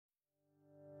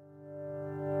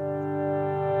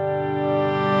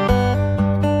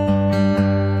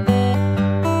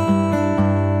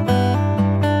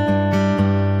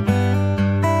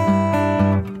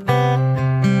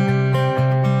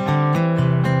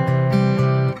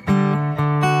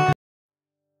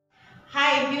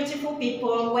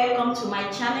welcome to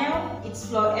my channel. It's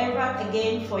Flo Everett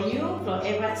again for you. Flo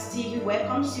Everett TV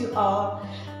welcomes you all.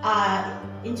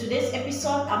 In today's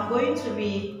episode, I'm going to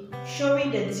be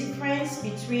showing the difference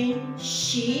between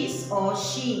she's or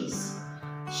she's.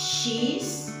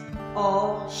 She's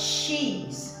or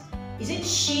she's. Is it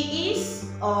she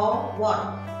is or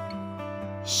what?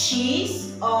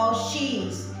 She's or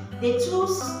she's. They two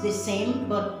the same,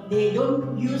 but they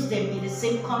don't use them in the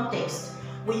same context.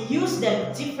 We use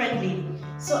them differently.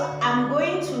 So I'm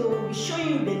going to show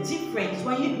you the difference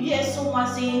when you hear someone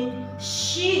saying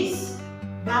she's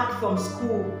back from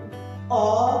school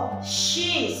or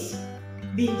she's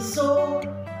been so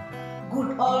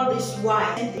good all this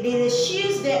while. And the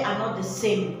she's there are not the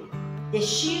same. The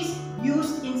she's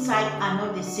used inside are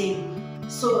not the same.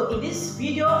 So in this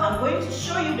video, I'm going to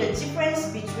show you the difference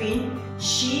between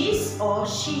she's or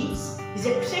she's. It's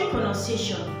the same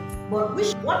pronunciation, but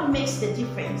what makes the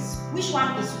difference? Which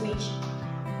one is which?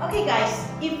 Okay guys,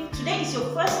 if today is your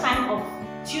first time of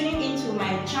tuning into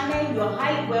my channel, you're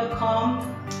highly welcome.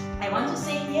 I want to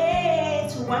say yay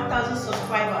to 1,000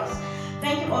 subscribers.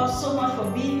 Thank you all so much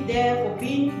for being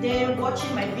there,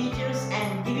 watching my videos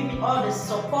and giving me all the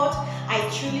support. I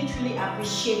truly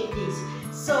appreciate this.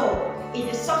 So in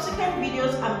the subsequent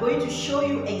videos, I'm going to show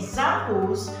you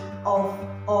examples of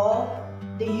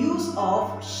the use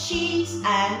of she's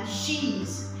and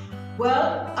she's.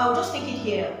 Well, I'll just take it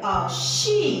here.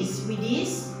 She's with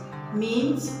this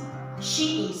means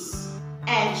she is,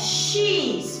 and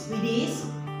she's with this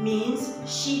means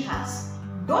she has.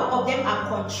 Both of them are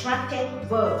contracted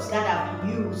verbs that have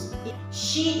been used.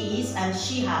 She is and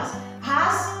she has.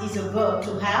 Has is a verb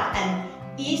to have, and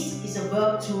is a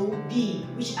verb to be,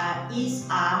 which are is,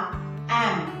 are,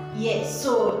 am. Yes,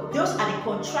 so those are the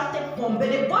contracted form, but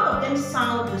both of them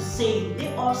sound the same.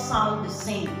 They all sound the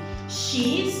same.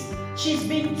 She's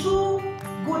been too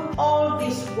good all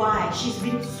this while. She's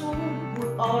been too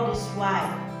good all this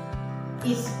while.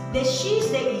 The she's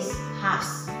there is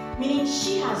has, meaning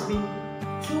she has been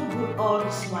too good all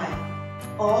this while.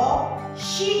 Or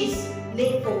she is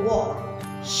late for work.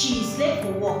 She is late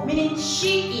for work, meaning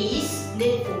she is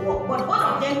late for work. But both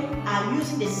of them are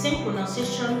using the same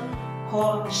pronunciation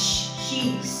called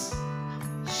she's.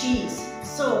 She's.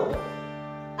 So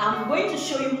I'm going to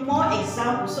show you more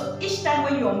examples. So each time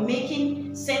when you're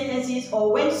making sentences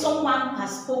or when someone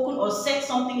has spoken or said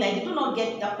something like, they do not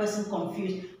get that person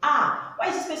confused. Why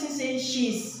is this person saying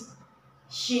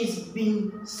she's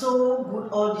been so good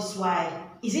all this while?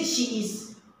 Is it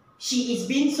she is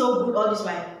being so good all this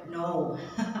while? No.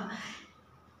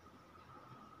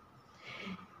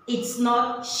 It's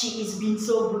not she is being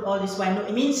so good all this while. No,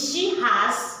 it means she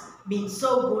has been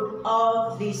so good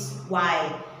all this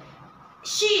while.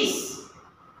 She's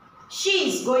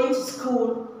going to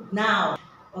school now.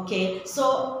 Okay,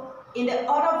 so in the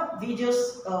other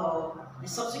videos, the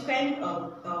subsequent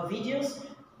videos,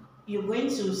 you're going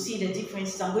to see the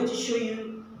differences. I'm going to show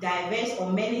you diverse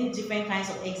or many different kinds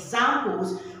of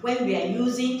examples when we are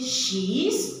using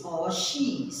she's or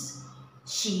she's.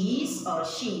 She's or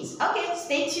she's. Okay,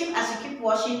 stay tuned as you keep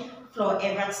watching Flo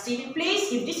Everett TV.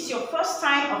 Please, if this is your first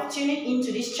time of tuning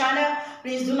into this channel,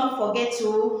 please do not forget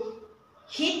to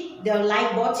hit the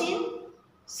like button,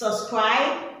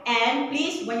 subscribe, and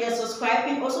please, when you're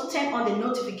subscribing, also turn on the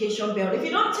notification bell. If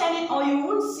you don't turn it on, you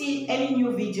won't see any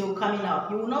new video coming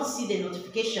up. You will not see the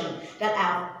notification that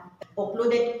I've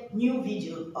uploaded new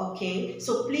video. Okay,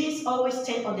 so please always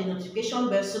turn on the notification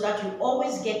bell so that you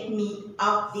always get me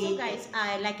updated. So guys,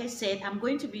 like I said, I'm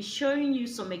going to be showing you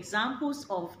some examples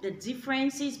of the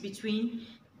differences between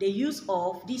the use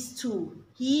of these two,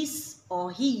 his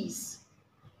or his.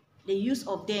 The use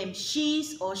of them,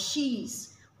 she's or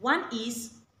she's. One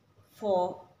is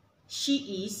for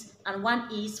she is and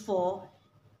one is for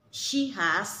she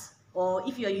has, or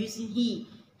if you're using he,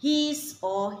 his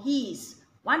or his.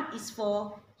 One is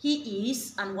for he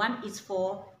is and one is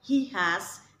for he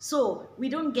has. So we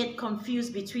don't get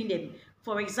confused between them.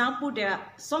 For example,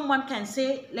 someone can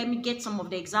say, let me get some of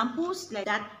the examples like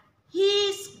that.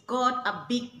 He's got a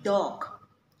big dog.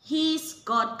 He's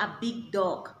got a big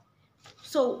dog.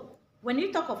 So when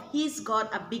you talk of he's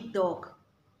got a big dog,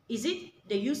 is it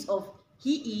the use of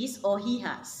he is or he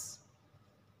has?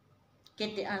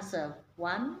 Get the answer.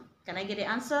 One. Can I get the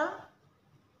answer?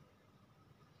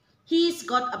 He's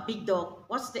got a big dog.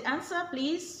 What's the answer,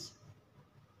 please?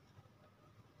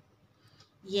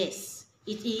 Yes,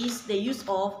 it is the use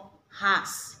of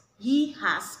has. He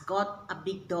has got a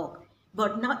big dog.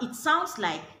 But now it sounds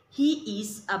like he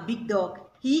is a big dog.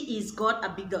 He is got a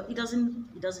big dog. It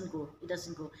doesn't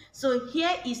go. So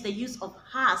here is the use of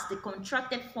has, the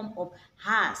contracted form of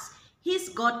has. he's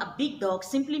got a big dog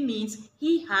simply means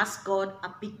he has got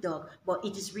a big dog, but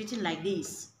it is written like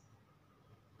this.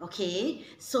 Okay,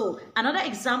 so another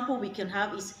example we can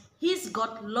have is he's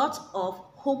got lots of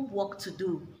homework to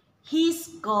do. He's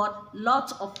got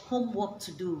lots of homework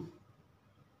to do.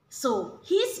 So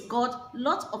he's got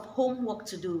lots of homework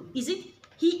to do. Is it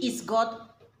he is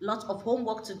got lots of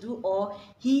homework to do, or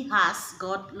he has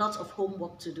got lots of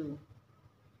homework to do?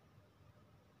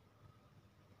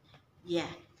 Yeah,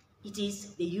 it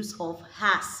is the use of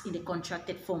has in the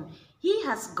contracted form. He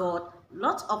has got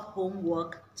lots of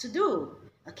homework to do.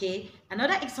 Okay,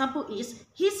 another example is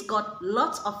he's got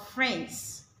lots of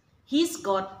friends. He's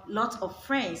got lots of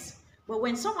friends. But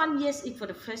when someone hears it for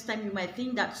the first time, you might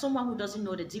think that someone who doesn't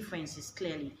know the differences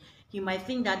clearly, you might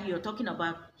think that you're talking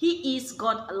about he is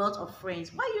got a lot of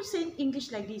friends. Why are you saying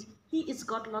English like this? He is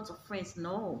got lots of friends.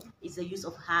 No, it's the use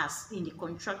of has in the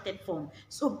contracted form.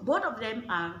 So both of them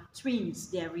are twins.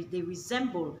 They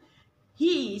resemble.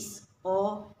 His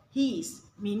or his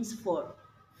means for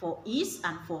is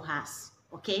and for has.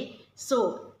 Okay,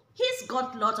 so he's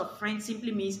got lots of friends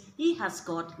simply means he has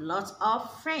got lots of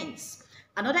friends.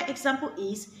 Another example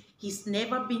is he's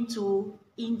never been to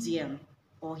India,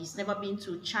 or he's never been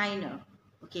to China.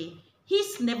 Okay,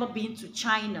 he's never been to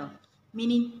China,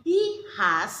 meaning he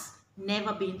has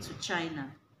never been to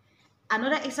China.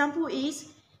 Another example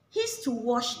is he's to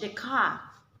wash the car.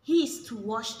 He's to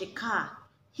wash the car.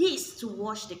 He's to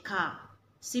wash the car.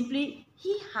 Simply,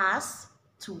 he has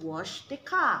to wash the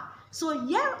car. So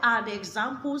here are the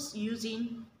examples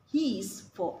using his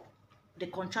for the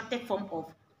contracted form of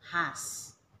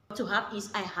has. To have is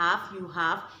I have, you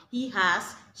have, he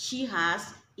has, she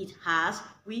has, it has,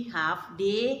 we have,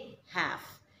 they have.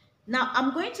 Now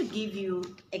I'm going to give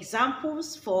you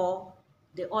examples for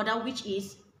the order, which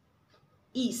is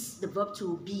the verb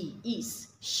to be, is,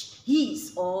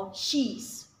 his or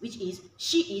she's, which is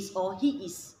she is or he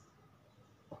is.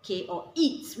 Okay, or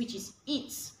it, which is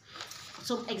it.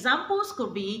 So examples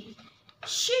could be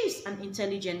she's an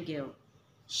intelligent girl.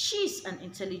 She's an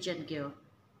intelligent girl,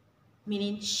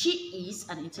 meaning she is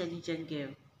an intelligent girl.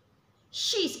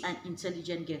 She's an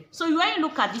intelligent girl. So when you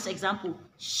look at this example,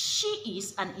 she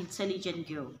is an intelligent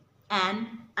girl. And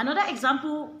another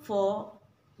example for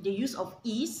the use of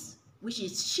is, which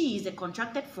is she is the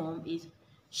contracted form, is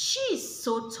she is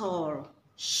so tall.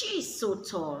 She is so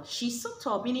tall. She's so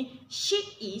tall, meaning she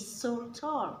is so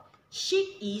tall.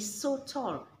 She is so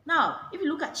tall. Now, if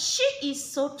you look at she is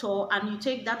so tall and you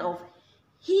take that of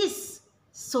he's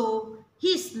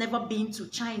never been to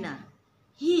China.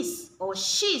 He's or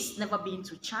she's never been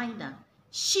to China.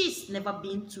 She's never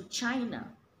been to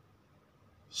China.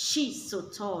 She's so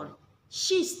tall.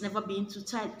 She's never been to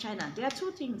China. There are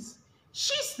two things.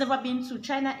 She's never been to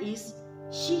China is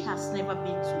she has never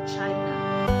been to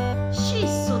China.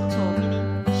 She's so